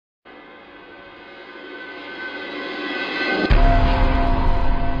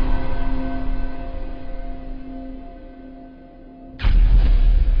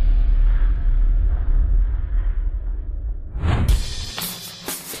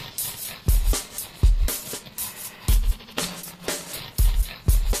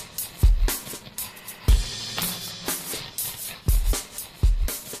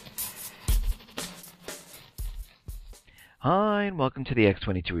and welcome to the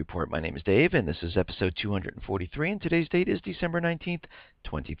X22 Report. My name is Dave, and this is episode 243, and today's date is December 19th,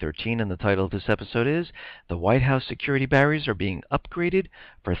 2013, and the title of this episode is The White House Security Barriers Are Being Upgraded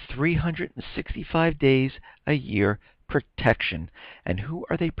for 365 Days a Year Protection. And who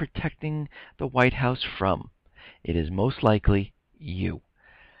are they protecting the White House from? It is most likely you.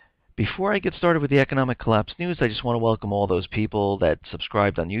 Before I get started with the economic collapse news, I just want to welcome all those people that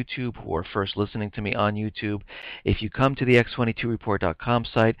subscribed on YouTube who are first listening to me on YouTube. If you come to the X22report.com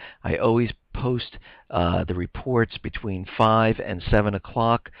site, I always post the reports between 5 and 7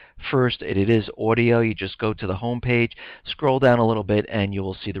 o'clock. First, it is audio. You just go to the home page, scroll down a little bit, and you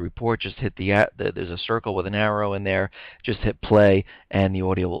will see the report. Just hit there's a circle with an arrow in there. Just hit play, and the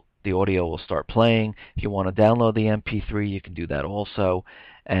audio will start playing. If you want to download the MP3, you can do that also.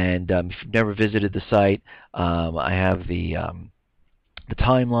 And if you've never visited the site, I have the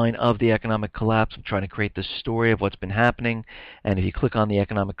timeline of the economic collapse. I'm trying to create the story of what's been happening. And if you click on the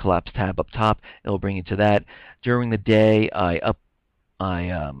economic collapse tab up top, it'll bring you to that. During the day, I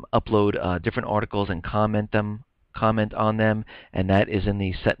upload different articles and comment on them, and that is in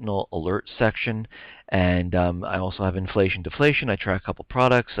the Sentinel Alert section. And I also have inflation deflation. I track a couple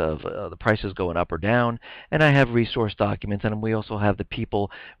products of the prices going up or down, and I have resource documents. And we also have the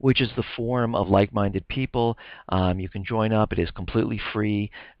People, which is the forum of like-minded people. You can join up. It is completely free.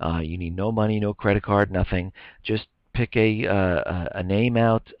 You need no money, no credit card, nothing. Just pick a name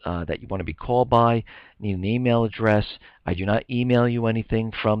out that you want to be called by. Need an email address. I do not email you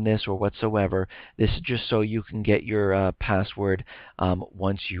anything from this or whatsoever. This is just so you can get your password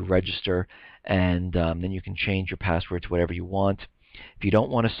once you register, and then you can change your password to whatever you want. If you don't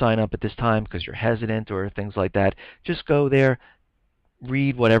want to sign up at this time because you're hesitant or things like that, just go there,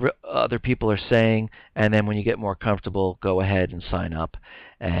 read whatever other people are saying, and then when you get more comfortable, go ahead and sign up,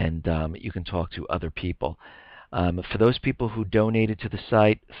 and you can talk to other people. For those people who donated to the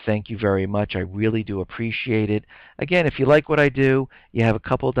site, thank you very much. I really do appreciate it. Again, if you like what I do, you have a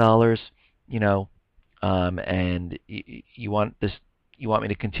couple dollars, and you want me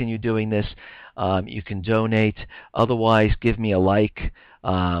to continue doing this, you can donate. Otherwise, give me a like.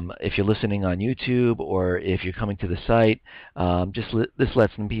 If you're listening on YouTube or if you're coming to the site, this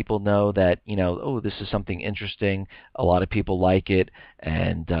lets some people know that, this is something interesting. A lot of people like it,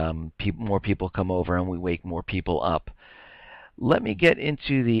 and more people come over, and we wake more people up. Let me get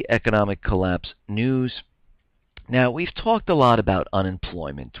into the economic collapse news. Now, we've talked a lot about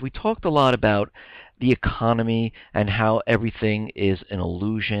unemployment. We talked a lot about the economy and how everything is an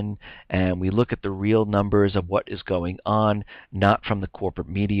illusion, and we look at the real numbers of what is going on, not from the corporate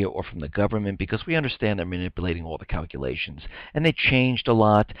media or from the government, because we understand they're manipulating all the calculations. And they changed a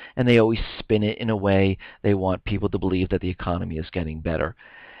lot, and they always spin it in a way they want people to believe that the economy is getting better.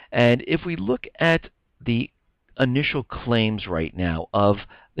 And if we look at the initial claims right now of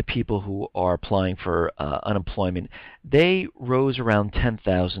the people who are applying for unemployment, they rose around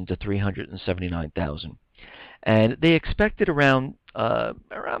 10,000 to 379,000, and they expected around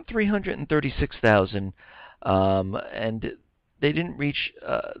 336,000, and they didn't reach.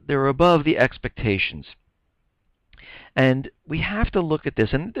 They were above the expectations. And we have to look at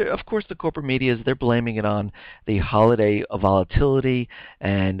this, and of course the corporate media, they're blaming it on the holiday volatility,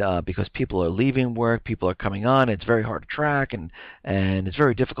 and because people are leaving work, people are coming on, it's very hard to track, and it's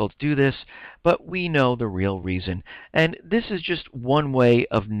very difficult to do this, but we know the real reason. And this is just one way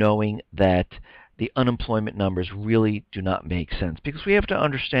of knowing that the unemployment numbers really do not make sense, because we have to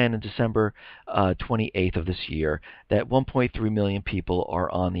understand in December 28th of this year that 1.3 million people are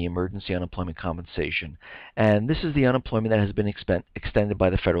on the emergency unemployment compensation, and this is the unemployment that has been extended by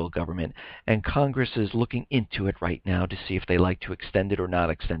the federal government, and Congress is looking into it right now to see if they like to extend it or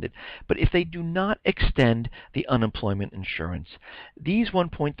not extend it. But if they do not extend the unemployment insurance, these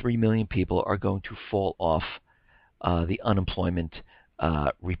 1.3 million people are going to fall off the unemployment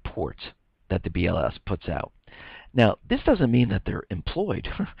reports that the BLS puts out. Now, this doesn't mean that they're employed.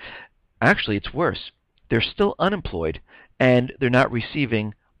 Actually, it's worse. They're still unemployed, and they're not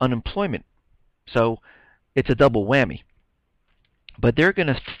receiving unemployment. So it's a double whammy. But they're going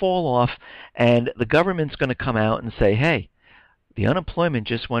to fall off, and the government's going to come out and say, hey, the unemployment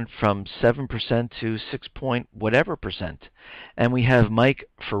just went from 7% to 6 point whatever percent. And we have Mike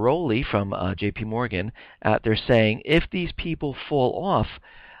Ferroli from JP Morgan out there saying if these people fall off,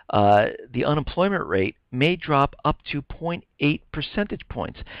 the unemployment rate may drop up to 0.8 percentage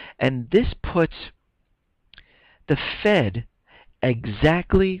points. And this puts the Fed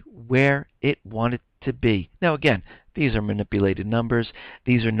exactly where it wanted to be. Now, again, These are manipulated numbers.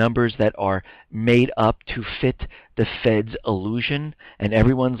 These are numbers that are made up to fit the Fed's illusion. And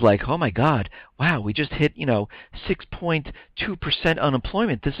everyone's like, oh my God, wow, we just hit, 6.2%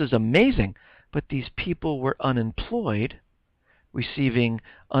 unemployment. This is amazing. But these people were unemployed, receiving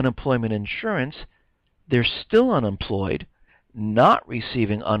unemployment insurance. They're still unemployed, not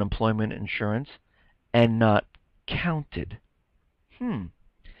receiving unemployment insurance, and not counted.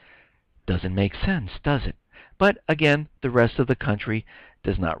 Doesn't make sense, does it? But again, the rest of the country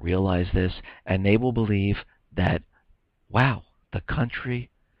does not realize this, and they will believe that, wow, the country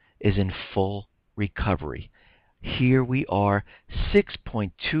is in full recovery. Here we are,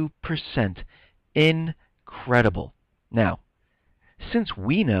 6.2%. Incredible. Now, since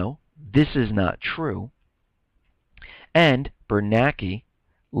we know this is not true, and Bernanke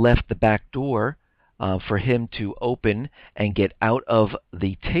left the back door for him to open and get out of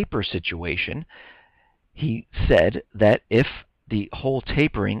the taper situation, he said that if the whole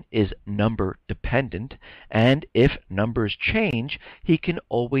tapering is number dependent, and if numbers change, he can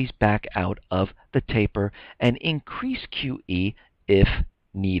always back out of the taper and increase QE if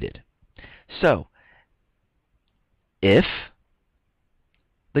needed. So, if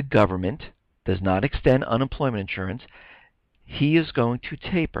the government does not extend unemployment insurance, he is going to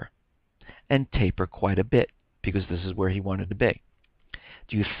taper, and taper quite a bit, because this is where he wanted to be.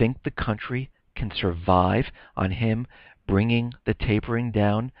 Do you think the country can survive on him bringing the tapering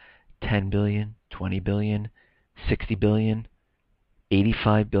down 10 billion, 20 billion, 60 billion,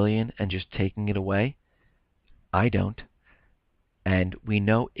 85 billion, and just taking it away? I don't. And we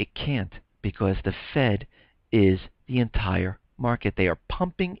know it can't, because the Fed is the entire market. They are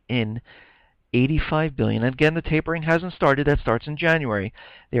pumping in 85 billion. And again, the tapering hasn't started. That starts in January.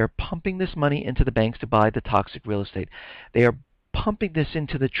 They are pumping this money into the banks to buy the toxic real estate. They are pumping this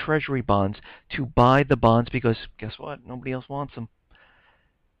into the treasury bonds to buy the bonds, because guess what? Nobody else wants them.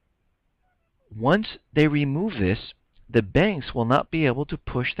 Once they remove this, the banks will not be able to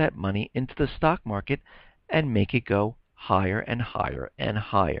push that money into the stock market and make it go higher and higher and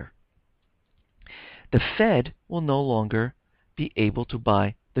higher. The Fed will no longer be able to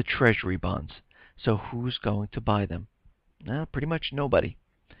buy the treasury bonds. So who's going to buy them? Well, pretty much nobody.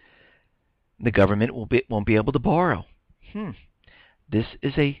 The government won't be able to borrow. This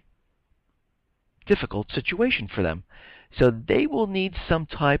is a difficult situation for them. So they will need some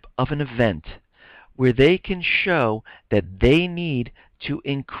type of an event where they can show that they need to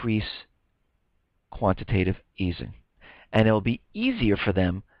increase quantitative easing. And it will be easier for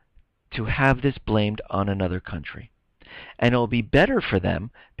them to have this blamed on another country. And it will be better for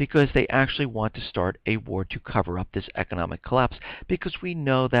them because they actually want to start a war to cover up this economic collapse, because we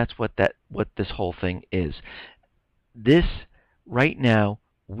know that's what this whole thing is. This, right now,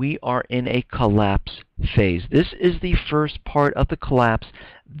 we are in a collapse phase. This is the first part of the collapse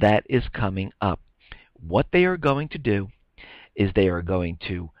that is coming up. What they are going to do is they are going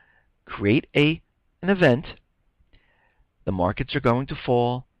to create an event. The markets are going to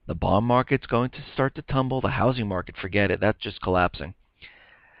fall. The bond market's going to start to tumble. The housing market, forget it. That's just collapsing.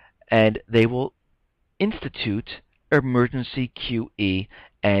 And they will institute emergency QE,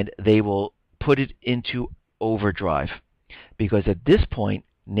 and they will put it into overdrive. Because at this point,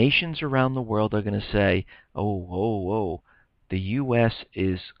 nations around the world are going to say, oh, the U.S.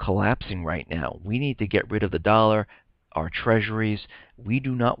 is collapsing right now. We need to get rid of the dollar, our treasuries. We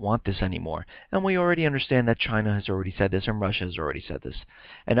do not want this anymore. And we already understand that China has already said this, and Russia has already said this,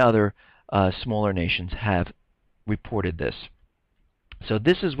 and other smaller nations have reported this. So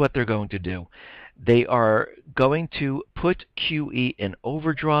this is what they're going to do. They are going to put QE in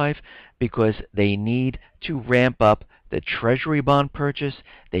overdrive because they need to ramp up the treasury bond purchase.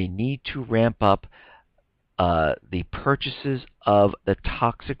 They need to ramp up the purchases of the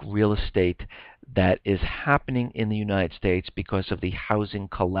toxic real estate that is happening in the United States because of the housing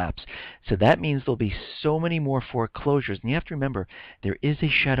collapse. So that means there'll be so many more foreclosures. And you have to remember, there is a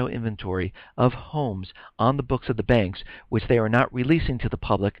shadow inventory of homes on the books of the banks, which they are not releasing to the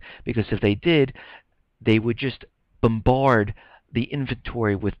public, because if they did, they would just bombard the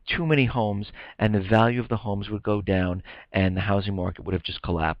inventory with too many homes, and the value of the homes would go down, and the housing market would have just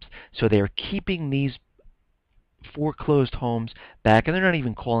collapsed. So they are keeping these foreclosed homes back, and they're not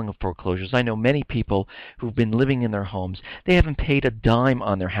even calling them foreclosures. I know many people who've been living in their homes. They haven't paid a dime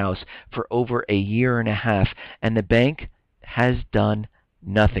on their house for over a year and a half, and the bank has done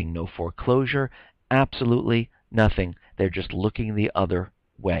nothing. No foreclosure, absolutely nothing. They're just looking the other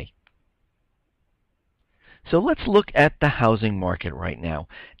way. So let's look at the housing market right now.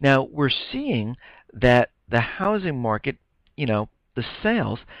 Now, we're seeing that the housing market, the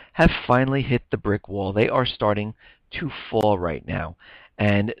sales have finally hit the brick wall. They are starting to fall right now.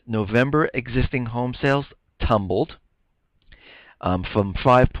 And November existing home sales tumbled from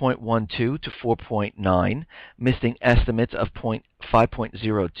 5.12 to 4.9, missing estimates of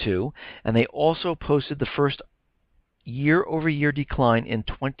 5.02, and they also posted the first year-over-year decline in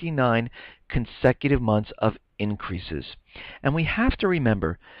 29 consecutive months of increases. And we have to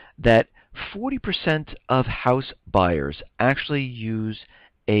remember that 40% of house buyers actually use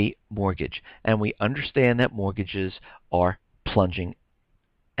a mortgage, and we understand that mortgages are plunging,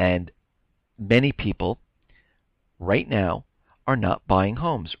 and many people right now are not buying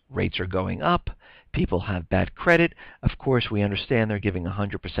homes. Rates are going up. People have bad credit. Of course, we understand they're giving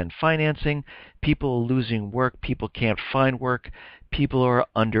 100% financing. People are losing work. People can't find work. People are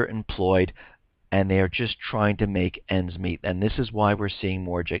underemployed, and they are just trying to make ends meet. And this is why we're seeing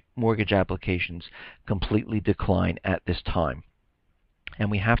mortgage applications completely decline at this time. And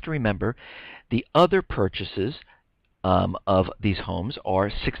we have to remember the other purchases of these homes are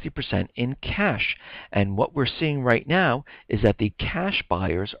 60% in cash. And what we're seeing right now is that the cash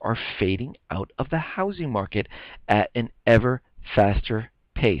buyers are fading out of the housing market at an ever faster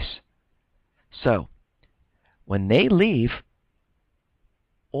pace. So, when they leave,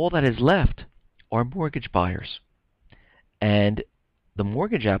 all that is left are mortgage buyers. And the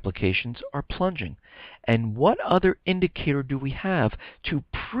mortgage applications are plunging. And what other indicator do we have to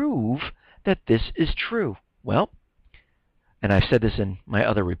prove that this is true? Well, and I've said this in my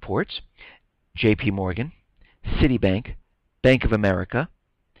other reports, JP Morgan, Citibank, Bank of America,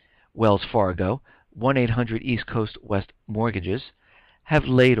 Wells Fargo, 1-800 East Coast West Mortgages have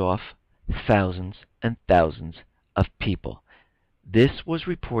laid off thousands and thousands of people. This was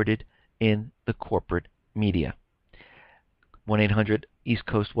reported in the corporate media. 1-800 East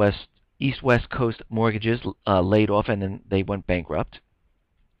West Coast Mortgages laid off, and then they went bankrupt.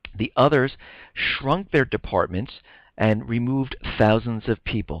 The others shrunk their departments and removed thousands of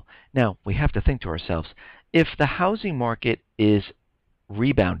people. Now, we have to think to ourselves, if the housing market is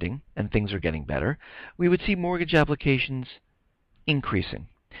rebounding and things are getting better, we would see mortgage applications increasing.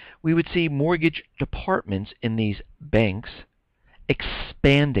 We would see mortgage departments in these banks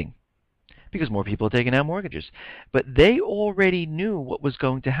expanding because more people are taking out mortgages. But they already knew what was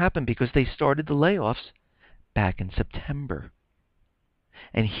going to happen because they started the layoffs back in September.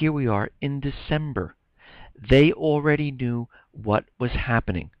 And here we are in December. They already knew what was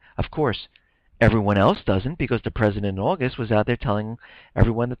happening. Of course, everyone else doesn't because the president in August was out there telling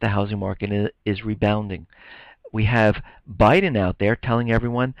everyone that the housing market is rebounding. We have Biden out there telling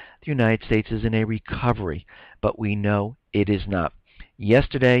everyone the United States is in a recovery, but we know it is not.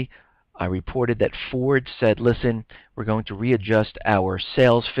 Yesterday, I reported that Ford said, listen, we're going to readjust our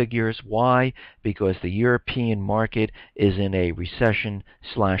sales figures. Why? Because the European market is in a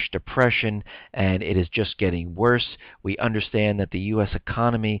recession/depression, and it is just getting worse. We understand that the U.S.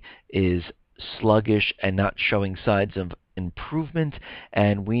 economy is sluggish and not showing signs of improvement,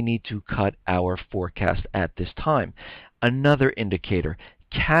 and we need to cut our forecast at this time. Another indicator,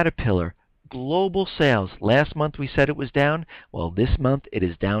 Caterpillar. Global sales. Last month we said it was down. Well, this month it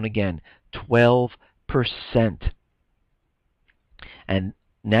is down again, 12%. And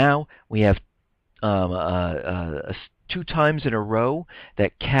now we have 2 times in a row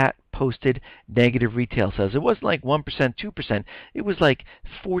that Cat posted negative retail sales. It wasn't like 1%, 2%. It was like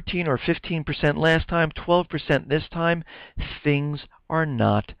 14 or 15% last time, 12% this time. Things are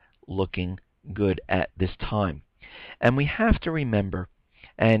not looking good at this time. And we have to remember,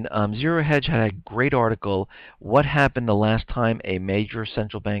 and Zero Hedge had a great article, what happened the last time a major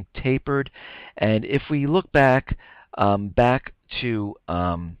central bank tapered. And if we look back to,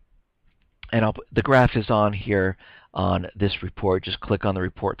 and the graph is on here on this report. Just click on the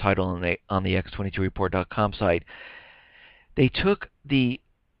report title on the X22report.com site. They took the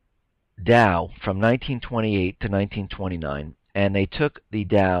Dow from 1928 to 1929, and they took the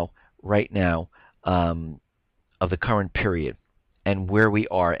Dow right now of the current period and where we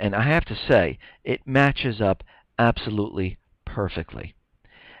are. And I have to say, it matches up absolutely perfectly.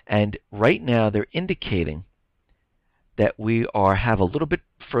 And right now they're indicating that we have a little bit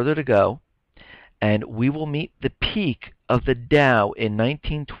further to go, and we will meet the peak of the Dow in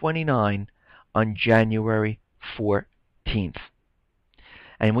 1929 on January 14th.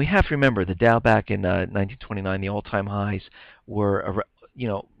 And we have to remember the Dow back in 1929, the all-time highs were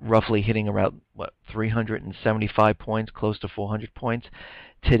roughly hitting around 375 points, close to 400 points.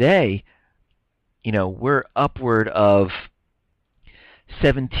 Today, we're upward of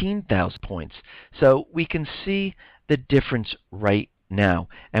 17,000 points. So we can see the difference right now,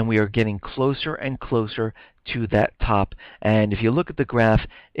 and we are getting closer and closer to that top. And if you look at the graph,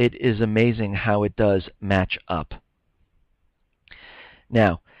 it is amazing how it does match up.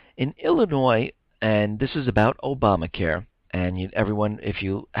 Now, in Illinois, and this is about Obamacare, and everyone, if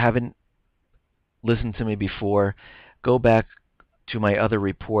you haven't listened to me before, go back to my other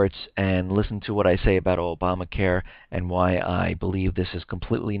reports and listen to what I say about Obamacare and why I believe this is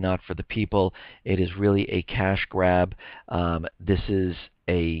completely not for the people. It is really a cash grab. This is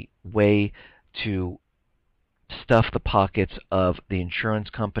a way to stuff the pockets of the insurance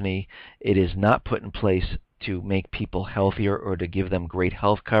company. It is not put in place to make people healthier or to give them great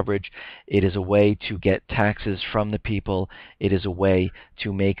health coverage. It is a way to get taxes from the people. It is a way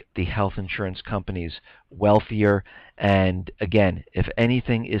to make the health insurance companies wealthier. And again, if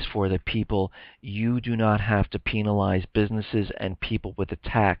anything is for the people, you do not have to penalize businesses and people with a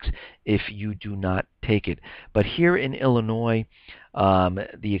tax if you do not take it. But here in Illinois,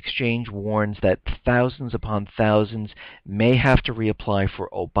 the exchange warns that thousands upon thousands may have to reapply for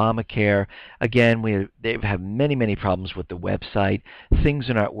Obamacare. Again, they've had many problems with the website. Things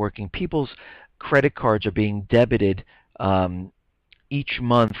are not working. People's credit cards are being debited each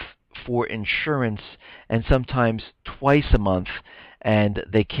month for insurance, and sometimes twice a month, and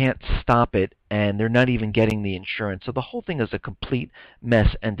they can't stop it, and they're not even getting the insurance. So the whole thing is a complete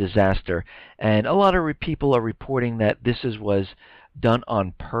mess and disaster. And a lot of people are reporting that this was done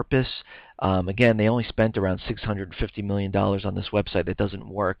on purpose. Again, they only spent around $650 million on this website that doesn't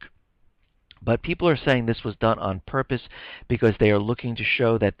work. But people are saying this was done on purpose because they are looking to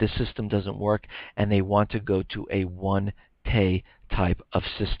show that this system doesn't work, and they want to go to a one-pay type of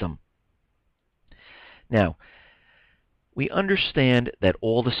system. Now, we understand that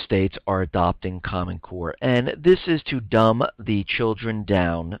all the states are adopting Common Core, and this is to dumb the children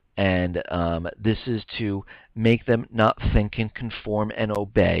down, and this is to make them not think and conform and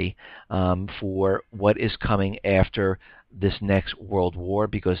obey for what is coming after this next world war,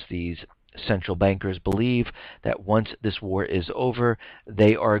 because these central bankers believe that once this war is over,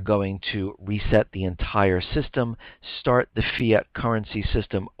 they are going to reset the entire system, start the fiat currency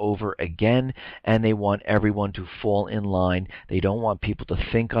system over again, and they want everyone to fall in line. They don't want people to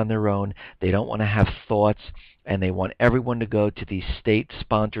think on their own. They don't want to have thoughts, and they want everyone to go to these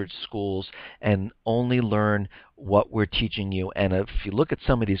state-sponsored schools and only learn what we're teaching you. And if you look at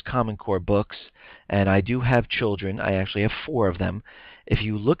some of these Common Core books, and I do have children, I actually have 4 of them. If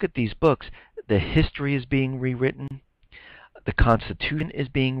you look at these books, the history is being rewritten, the Constitution is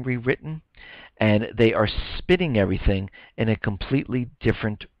being rewritten, and they are spinning everything in a completely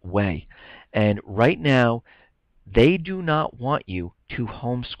different way. And right now, they do not want you to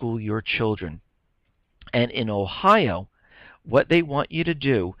homeschool your children. And in Ohio, what they want you to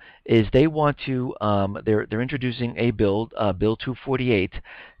do is they want to, they're introducing a bill, Bill 248,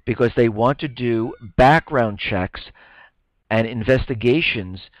 because they want to do background checks and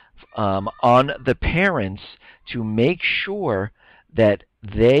investigations on the parents to make sure that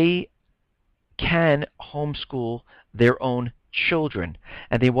they can homeschool their own children.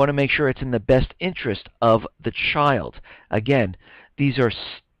 And they want to make sure it's in the best interest of the child. Again, these are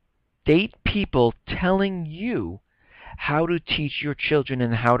state people telling you how to teach your children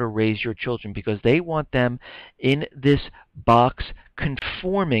and how to raise your children, because they want them in this box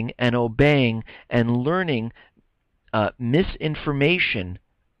conforming and obeying and learning misinformation,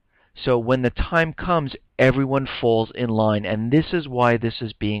 so when the time comes, everyone falls in line. And this is why this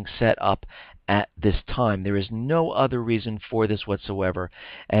is being set up at this time. There is no other reason for this whatsoever.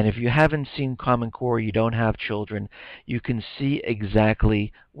 And if you haven't seen Common Core, you don't have children, you can see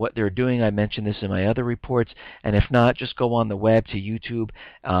exactly what they're doing. I mentioned this in my other reports, and if not, just go on the web to YouTube.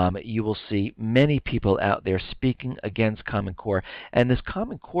 You will see many people out there speaking against Common Core. And this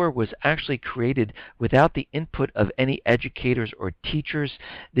Common Core was actually created without the input of any educators or teachers.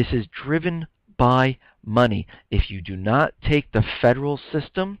 This is driven by money. If you do not take the federal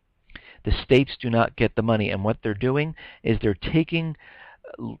system, the states do not get the money. And what they're doing is they're taking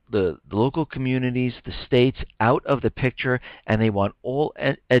the local communities, the states, out of the picture, and they want all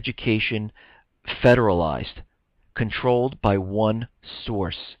education federalized, controlled by one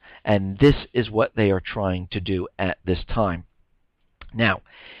source. And this is what they are trying to do at this time. Now,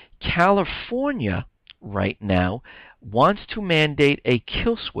 California right now wants to mandate a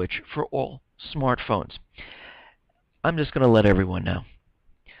kill switch for all smartphones. I'm just going to let everyone know.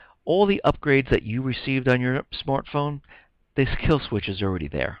 All the upgrades that you received on your smartphone, this kill switch is already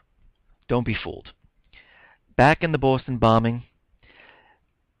there. Don't be fooled. Back in the Boston bombing,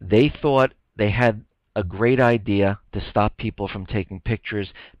 they thought they had a great idea to stop people from taking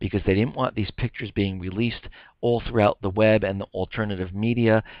pictures because they didn't want these pictures being released all throughout the web and the alternative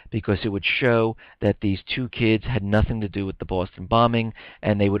media, because it would show that these two kids had nothing to do with the Boston bombing,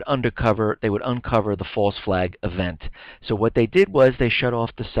 and they would uncover the false flag event. So what they did was they shut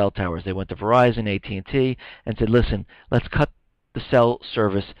off the cell towers. They went to Verizon, AT&T, and said, listen, let's cut the cell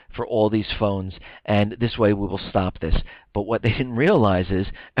service for all these phones, and this way we will stop this. But what they didn't realize is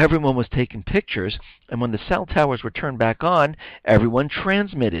everyone was taking pictures, and when the cell towers were turned back on, everyone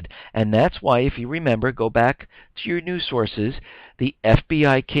transmitted. And that's why, if you remember, go back to your news sources, the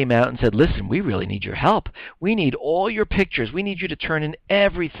FBI came out and said, listen, we really need your help. We need all your pictures. We need you to turn in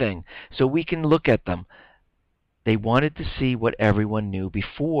everything so we can look at them. They wanted to see what everyone knew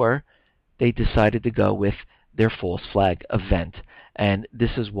before they decided to go with their false flag event. And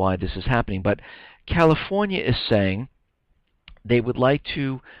this is why this is happening. But California is saying they would like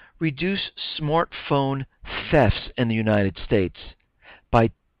to reduce smartphone thefts in the United States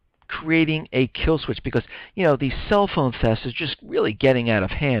by creating a kill switch, because these cell phone thefts is just really getting out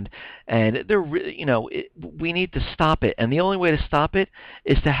of hand, and they're we need to stop it, and the only way to stop it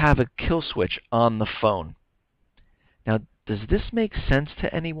is to have a kill switch on the phone. Now, does this make sense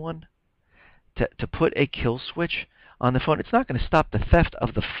to anyone? To put a kill switch on the phone, it's not going to stop the theft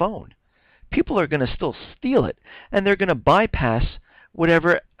of the phone. People are going to still steal it, and they're going to bypass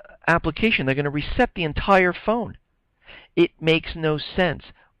whatever application. They're going to reset the entire phone. It makes no sense.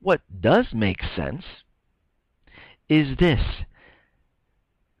 What does make sense is this.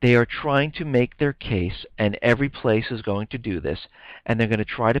 They are trying to make their case, and every place is going to do this, and they're going to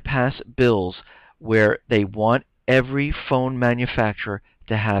try to pass bills where they want every phone manufacturer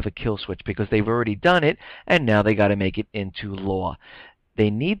to have a kill switch, because they've already done it, and now they got to make it into law. They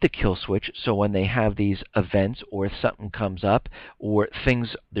need the kill switch so when they have these events, or if something comes up, or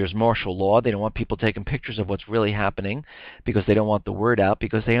there's martial law, they don't want people taking pictures of what's really happening because they don't want the word out,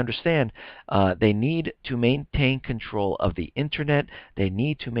 because they understand they need to maintain control of the internet, they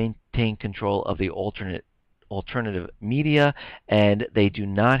need to maintain control of the alternative media, and they do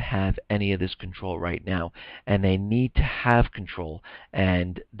not have any of this control right now, and they need to have control,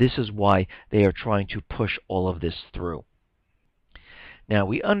 and this is why they are trying to push all of this through. Now,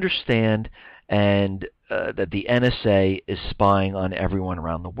 we understand that the NSA is spying on everyone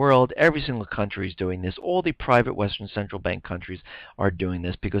around the world. Every single country is doing this. All the private Western central bank countries are doing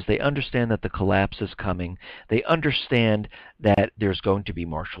this because they understand that the collapse is coming. They understand that there's going to be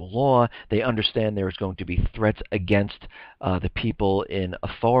martial law. They understand there's going to be threats against the people in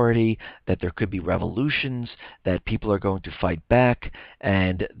authority, that there could be revolutions, that people are going to fight back,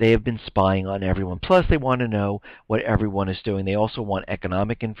 and they have been spying on everyone. Plus, they want to know what everyone is doing. They also want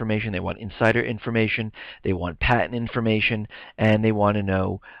economic information. They want insider information. They want patent information, and they want to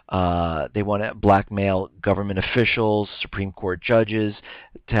know, they want to blackmail government officials, Supreme Court judges,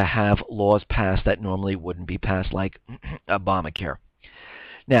 to have laws passed that normally wouldn't be passed, like Obamacare.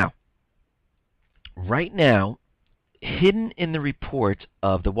 Now, right now, hidden in the report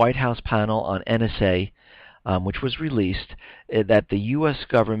of the White House panel on NSA, which was released, that the U.S.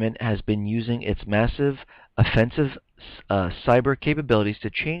 government has been using its massive offensive cyber capabilities to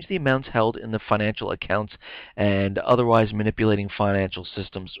change the amounts held in the financial accounts and otherwise manipulating financial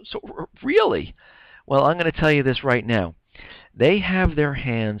systems. So really, well, I'm going to tell you this right now. They have their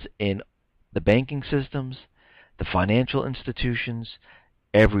hands in the banking systems, the financial institutions,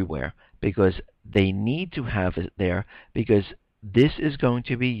 everywhere, because they need to have it there, because this is going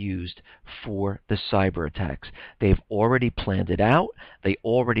to be used for the cyber attacks. They've already planned it out. They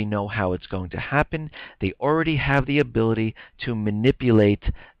already know how it's going to happen. They already have the ability to manipulate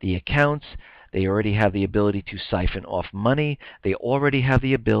the accounts. They already have the ability to siphon off money. They already have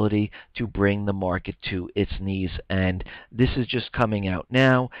the ability to bring the market to its knees. And this is just coming out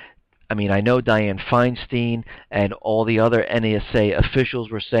now. I mean, I know Dianne Feinstein and all the other NSA officials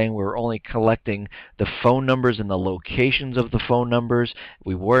were saying we were only collecting the phone numbers and the locations of the phone numbers.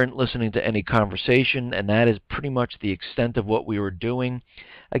 We weren't listening to any conversation, and that is pretty much the extent of what we were doing.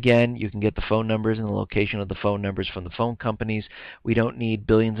 Again, you can get the phone numbers and the location of the phone numbers from the phone companies. We don't need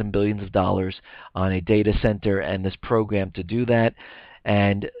billions and billions of dollars on a data center and this program to do that.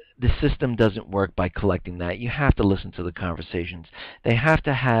 And the system doesn't work by collecting that. You have to listen to the conversations. They have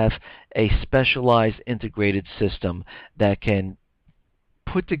to have a specialized integrated system that can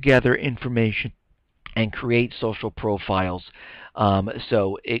put together information and create social profiles,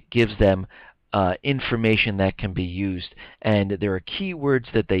 so it gives them information that can be used. And there are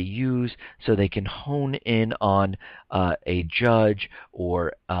keywords that they use so they can hone in on a judge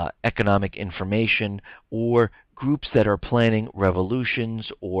or economic information or groups that are planning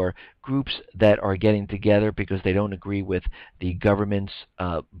revolutions or groups that are getting together because they don't agree with the government's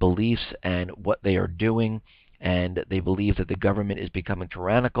beliefs and what they are doing, and they believe that the government is becoming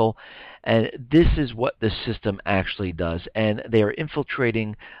tyrannical. And this is what the system actually does. And they are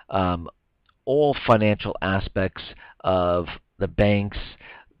infiltrating all financial aspects of the banks,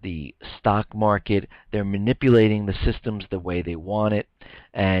 the stock market. They're manipulating the systems the way they want it,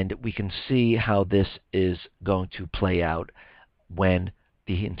 and we can see how this is going to play out when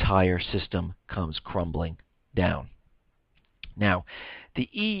the entire system comes crumbling down. Now, the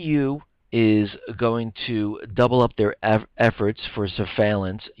EU is going to double up their efforts for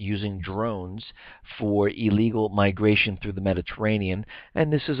surveillance using drones for illegal migration through the Mediterranean,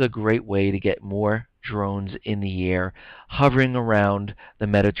 and this is a great way to get more drones in the air hovering around the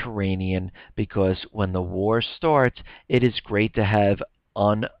Mediterranean, because when the war starts, it is great to have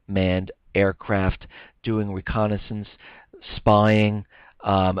unmanned aircraft doing reconnaissance, spying,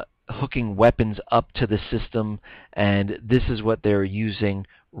 hooking weapons up to the system, and this is what they're using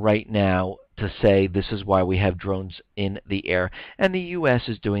right now to say this is why we have drones in the air. And the U.S.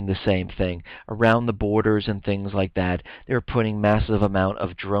 is doing the same thing. Around the borders and things like that, they're putting massive amount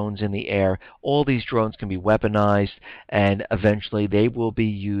of drones in the air. All these drones can be weaponized, and eventually they will be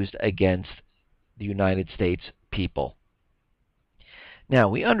used against the United States people. Now,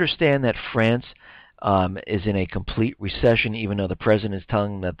 we understand that France is in a complete recession, even though the president is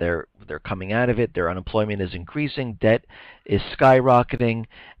telling them that they're coming out of it. Their unemployment is increasing, debt is skyrocketing,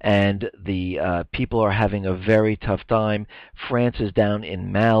 and the people are having a very tough time. France is down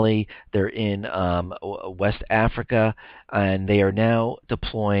in Mali. They're in West Africa, and they are now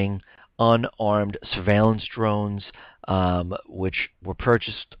deploying unarmed surveillance drones, which were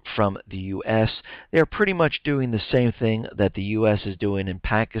purchased from the U.S. They're pretty much doing the same thing that the U.S. is doing in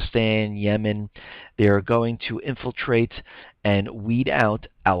Pakistan, Yemen. They're going to infiltrate and weed out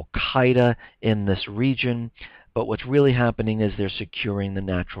Al-Qaeda in this region. But what's really happening is they're securing the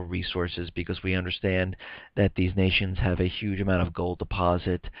natural resources, because we understand that these nations have a huge amount of gold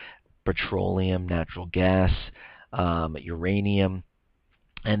deposit, petroleum, natural gas, uranium.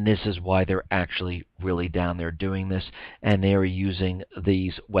 And this is why they're actually really down there doing this, and they are using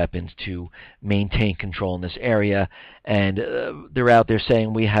these weapons to maintain control in this area. And they're out there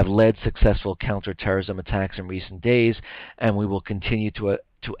saying, we have led successful counterterrorism attacks in recent days, and we will continue to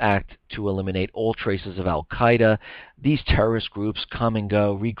act to eliminate all traces of Al-Qaeda. These terrorist groups come and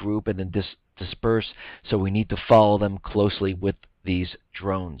go, regroup, and then disperse, so we need to follow them closely with these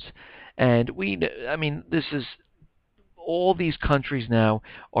drones. And this is... all these countries now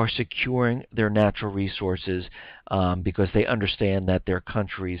are securing their natural resources because they understand that their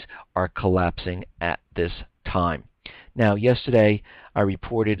countries are collapsing at this time. Now, yesterday I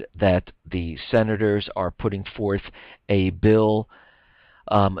reported that the senators are putting forth a bill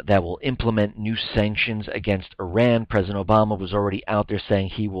that will implement new sanctions against Iran. President Obama was already out there saying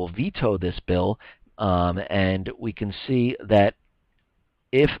he will veto this bill, and we can see that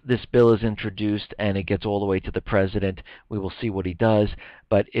if this bill is introduced and it gets all the way to the president, we will see what he does.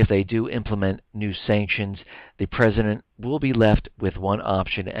 But if they do implement new sanctions, the president will be left with one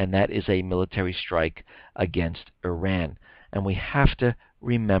option, and that is a military strike against Iran. And we have to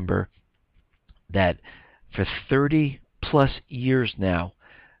remember that for 30-plus years now,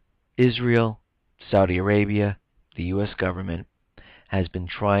 Israel, Saudi Arabia, the U.S. government has been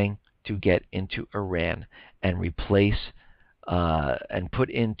trying to get into Iran and replace and put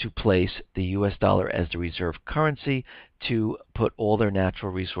into place the U.S. dollar as the reserve currency, to put all their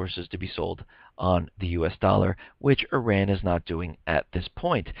natural resources to be sold on the U.S. dollar, which Iran is not doing at this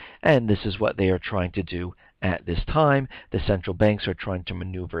point. And this is what they are trying to do at this time. The central banks are trying to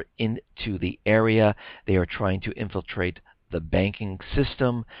maneuver into the area. They are trying to infiltrate the banking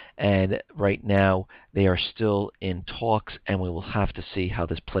system, and right now they are still in talks, and we will have to see how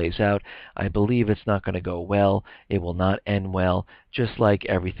this plays out. I believe it's not going to go well. It will not end well, just like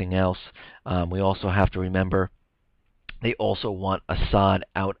everything else. We also have to remember they also want Assad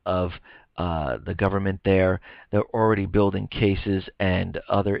out of the government there. They're already building cases and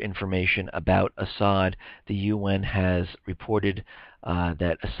other information about Assad. The UN has reported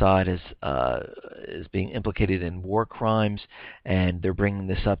that Assad is being implicated in war crimes, and they're bringing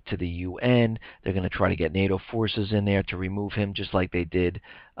this up to the UN. They're going to try to get NATO forces in there to remove him, just like they did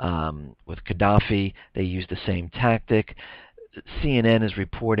with Gaddafi. They used the same tactic. CNN is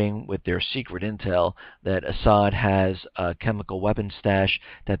reporting with their secret intel that Assad has a chemical weapons stash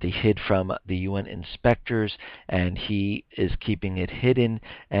that they hid from the UN inspectors, and he is keeping it hidden,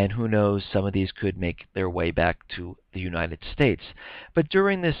 and who knows, some of these could make their way back to the United States. But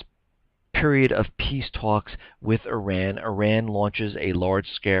during this period of peace talks with Iran. Iran launches a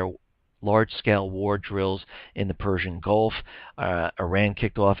large-scale war drills in the Persian Gulf. Iran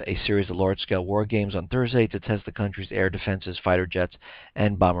kicked off a series of large-scale war games on Thursday to test the country's air defenses, fighter jets,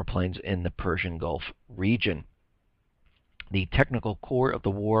 and bomber planes in the Persian Gulf region. The technical core of the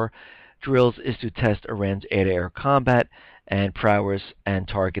war drills is to test Iran's air-to-air combat and prowess and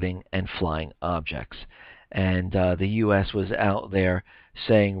targeting and flying objects. And the U.S. was out there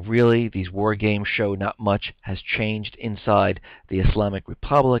saying, really, these war games show not much has changed inside the Islamic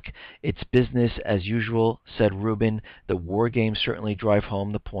Republic. It's business as usual, said Rubin. The war games certainly drive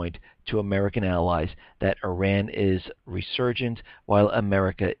home the point to American allies that Iran is resurgent while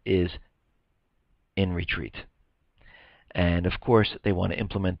America is in retreat. And of course, they want to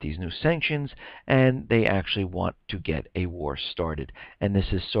implement these new sanctions, and they actually want to get a war started. And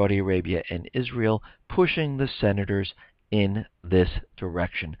this is Saudi Arabia and Israel pushing the senators in this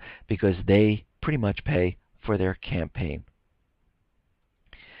direction because they pretty much pay for their campaign.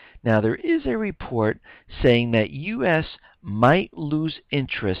 Now, there is a report saying that U.S. might lose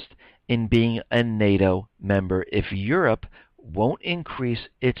interest in being a NATO member if Europe won't increase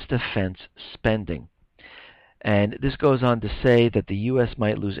its defense spending. And this goes on to say that the U.S.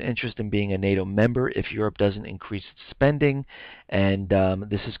 might lose interest in being a NATO member if Europe doesn't increase its spending. And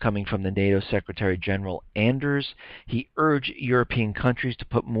this is coming from the NATO Secretary General Anders. He urged European countries to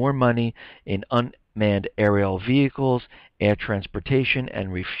put more money in unmanned aerial vehicles, air transportation,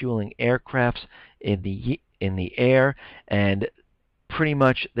 and refueling aircrafts in the air. And pretty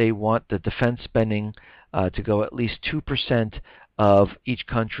much they want the defense spending to go at least 2% of each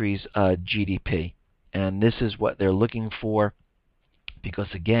country's GDP. And this is what they're looking for because,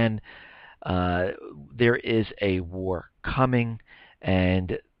 again, there is a war coming,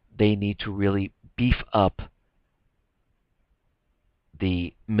 and they need to really beef up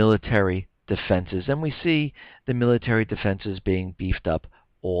the military defenses. And we see the military defenses being beefed up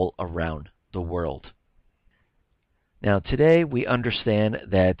all around the world. Now, today we understand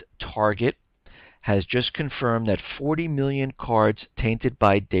that Target has just confirmed that 40 million cards tainted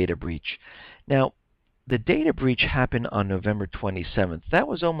by data breach. Now, the data breach happened on November 27th. That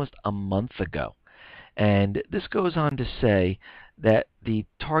was almost a month ago. And this goes on to say that the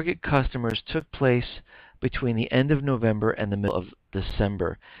target customers took place between the end of November and the middle of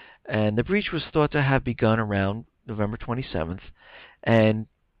December. And the breach was thought to have begun around November 27th. And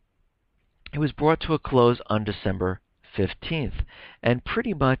it was brought to a close on December 15th. And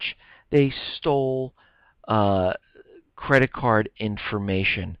pretty much they stole credit card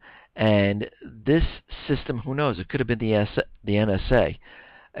information. And this system, who knows, it could have been the NSA.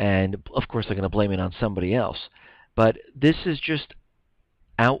 And, of course, they're going to blame it on somebody else. But this is just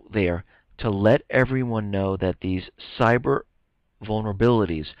out there to let everyone know that these cyber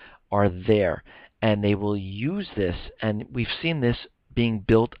vulnerabilities are there. And they will use this, and we've seen this being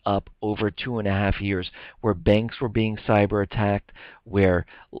built up over 2.5 years, where banks were being cyber attacked, where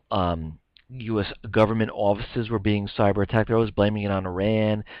U.S. government offices were being cyber attacked. They're always blaming it on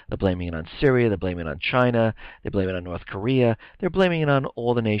Iran. They're blaming it on Syria. They're blaming it on China. They blame it on North Korea. They're blaming it on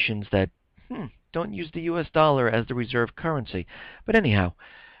all the nations that don't use the U.S. dollar as the reserve currency. But anyhow,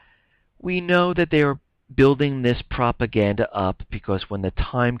 we know that they are building this propaganda up because when the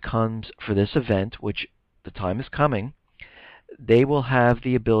time comes for this event, which the time is coming, they will have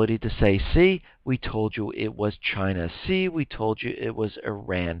the ability to say, see, we told you it was China. See, we told you it was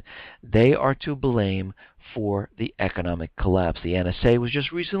Iran. They are to blame for the economic collapse. The NSA was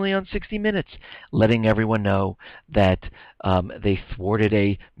just recently on 60 Minutes letting everyone know that they thwarted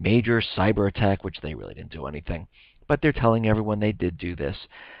a major cyber attack, which they really didn't do anything. But they're telling everyone they did do this.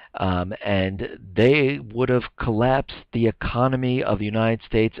 And they would have collapsed the economy of the United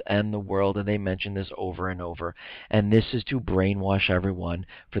States and the world, and they mention this over and over. And this is to brainwash everyone,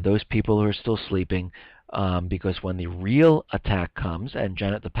 for those people who are still sleeping, because when the real attack comes, and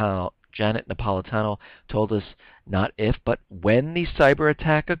Janet Napolitano told us not if, but when the cyber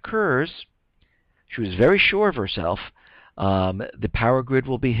attack occurs, she was very sure of herself, the power grid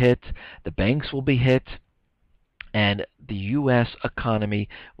will be hit, the banks will be hit, and the U.S. economy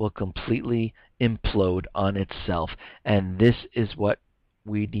will completely implode on itself. And this is what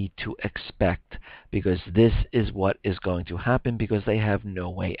we need to expect, because this is what is going to happen, because they have no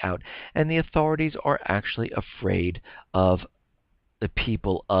way out. And the authorities are actually afraid of the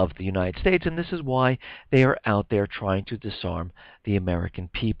people of the United States, and this is why they are out there trying to disarm the American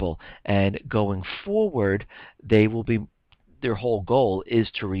people. And going forward, they will be their whole goal is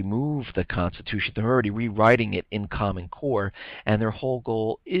to remove the Constitution. They're already rewriting it in Common Core, and their whole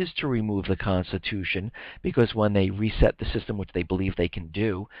goal is to remove the Constitution, because when they reset the system, which they believe they can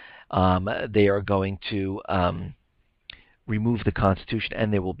do, they are going to remove the Constitution,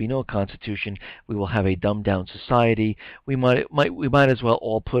 and there will be no Constitution. We will have a dumbed-down society. We might as well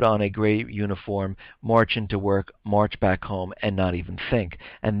all put on a gray uniform, march into work, march back home, and not even think.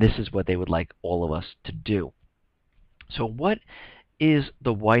 And this is what they would like all of us to do. So what is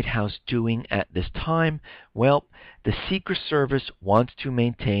the White House doing at this time? Well, the Secret Service wants to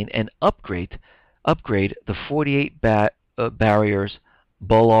maintain and upgrade the 48 barriers,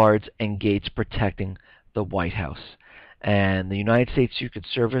 bollards, and gates protecting the White House. And the United States Secret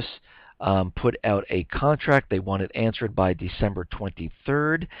Service put out a contract. They want it answered by December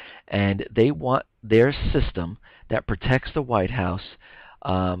 23rd, and they want their system that protects the White House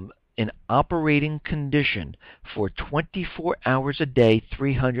in operating condition for 24 hours a day,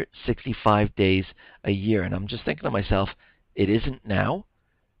 365 days a year. And I'm just thinking to myself, it isn't now?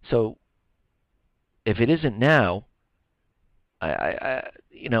 So if it isn't now,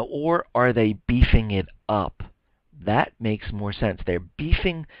 or are they beefing it up? That makes more sense. They're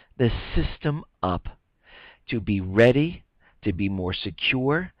beefing the system up to be ready, to be more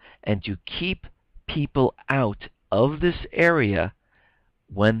secure, and to keep people out of this area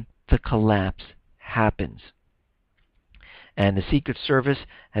when the collapse happens. And the Secret Service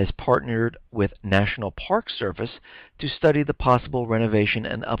has partnered with National Park Service to study the possible renovation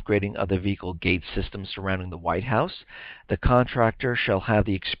and upgrading of the vehicle gate system surrounding the White House. The contractor shall have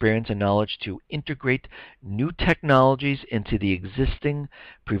the experience and knowledge to integrate new technologies into the existing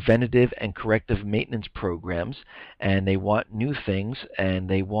preventative and corrective maintenance programs. And they want new things, and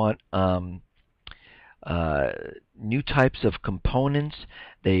they want new types of components.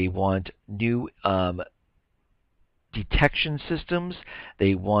 They want new detection systems.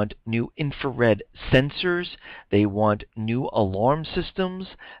 They want new infrared sensors. They want new alarm systems.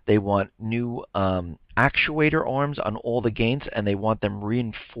 They want new actuator arms on all the gates, and they want them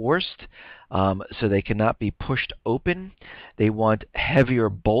reinforced so they cannot be pushed open. They want heavier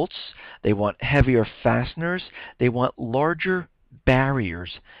bolts. They want heavier fasteners. They want larger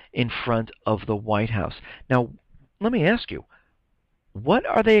barriers in front of the White House. Now, let me ask you, what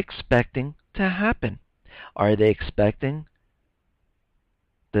are they expecting to happen? Are they expecting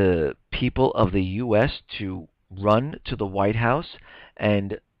the people of the U.S. to run to the White House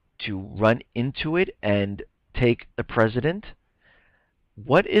and to run into it and take the president?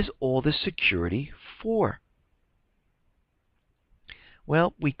 What is all the security for?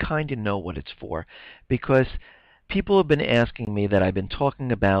 Well, we kind of know what it's for, because people have been asking me that I've been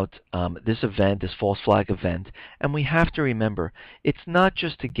talking about this event, this false flag event, and we have to remember, it's not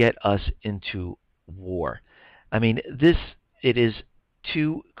just to get us into war. I mean, it is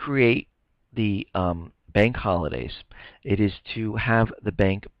to create the bank holidays. It is to have the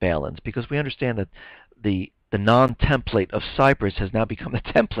bank bail-ins, because we understand that the non-template of Cyprus has now become the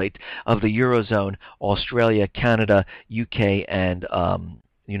template of the Eurozone, Australia, Canada, UK, and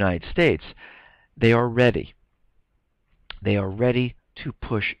United States. They are ready. They are ready to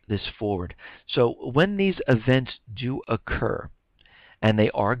push this forward. So when these events do occur, and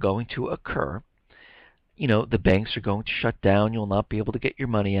they are going to occur, the banks are going to shut down. You'll not be able to get your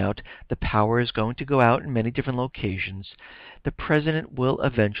money out. The power is going to go out in many different locations. The president will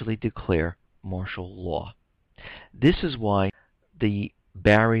eventually declare martial law. This is why the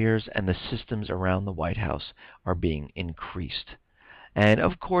barriers and the systems around the White House are being increased. And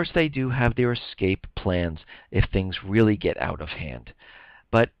of course, they do have their escape plans if things really get out of hand.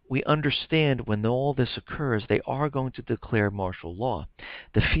 But we understand when all this occurs, they are going to declare martial law.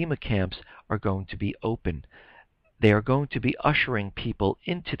 The FEMA camps are going to be open. They are going to be ushering people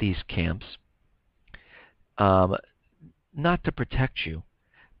into these camps, not to protect you,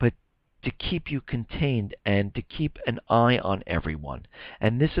 but to keep you contained and to keep an eye on everyone.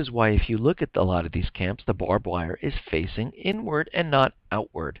 And this is why, if you look at a lot of these camps, the barbed wire is facing inward and not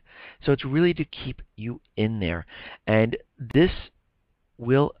outward. So it's really to keep you in there. And this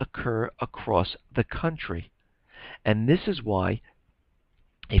will occur across the country. And this is why,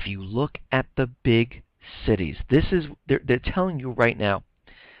 if you look at the big cities, they're telling you right now,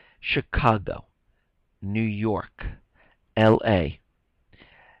 Chicago, New York, LA,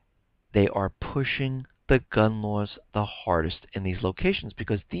 they are pushing the gun laws the hardest in these locations,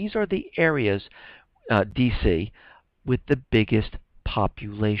 because these are the areas, DC, with the biggest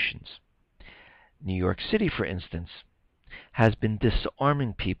populations. New York City, for instance, has been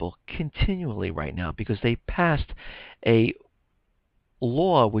disarming people continually right now, because they passed a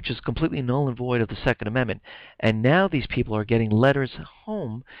law which is completely null and void of the Second Amendment. And now these people are getting letters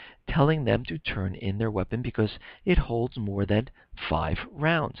home telling them to turn in their weapon because it holds more than 5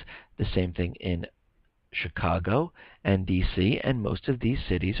 rounds. The same thing in Chicago and D.C., and most of these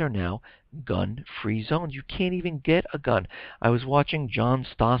cities are now gun-free zones. You can't even get a gun. I was watching John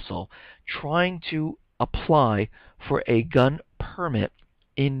Stossel trying to apply for a gun permit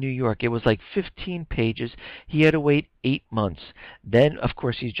in New York. It was like 15 pages. He had to wait 8 months. Then, of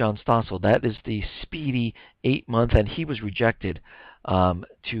course, he's John Stossel. That is the speedy 8 months, and he was rejected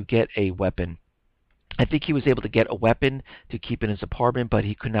to get a weapon. I think he was able to get a weapon to keep in his apartment, but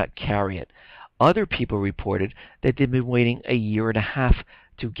he could not carry it. Other people reported that they've been waiting a year and a half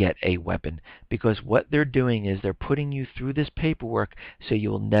to get a weapon, because what they're doing is they're putting you through this paperwork so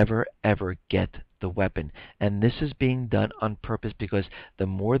you'll never ever get the weapon. And this is being done on purpose, because the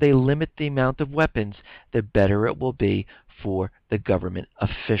more they limit the amount of weapons, the better it will be for the government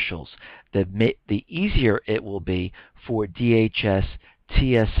officials. The easier it will be for DHS,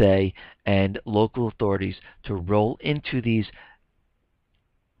 TSA, and local authorities to roll into these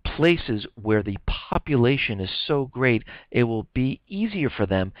places where the population is so great. It will be easier for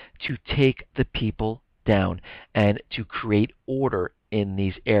them to take the people down and to create order in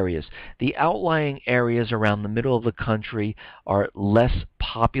these areas. The outlying areas around the middle of the country are less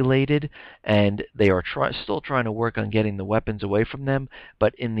populated, and they are still trying to work on getting the weapons away from them.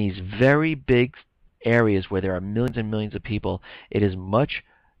 But in these very big areas where there are millions and millions of people, it is much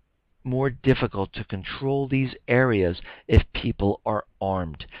more difficult to control these areas if people are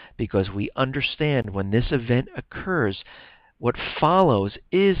armed, because we understand when this event occurs, what follows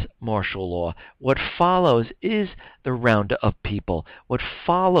is martial law. What follows is the round of people. What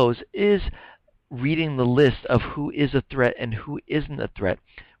follows is reading the list of who is a threat and who isn't a threat.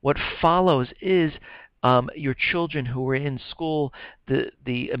 What follows is your children who are in school,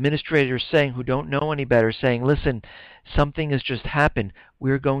 the administrators saying, who don't know any better, saying, listen, something has just happened.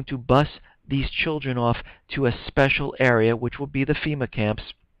 We're going to bus these children off to a special area, which will be the FEMA camps.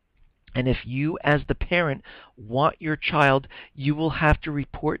 And if you, as the parent, want your child, you will have to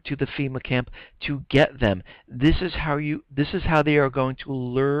report to the FEMA camp to get them. This is how they are going to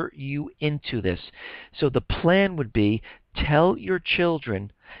lure you into this. So the plan would be, tell your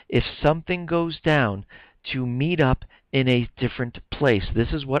children, if something goes down, to meet up in a different place.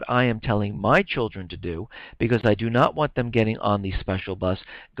 This is what I am telling my children to do, because I do not want them getting on the special bus,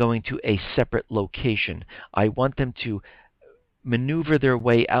 going to a separate location. I want them to maneuver their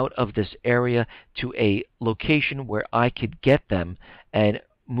way out of this area to a location where I could get them and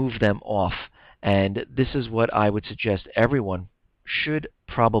move them off. And this is what I would suggest everyone should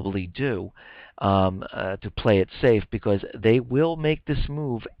probably do to play it safe, because they will make this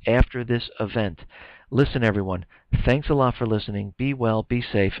move after this event. Listen, everyone, thanks a lot for listening. Be well, be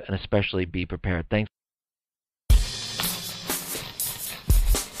safe, and especially be prepared. Thanks.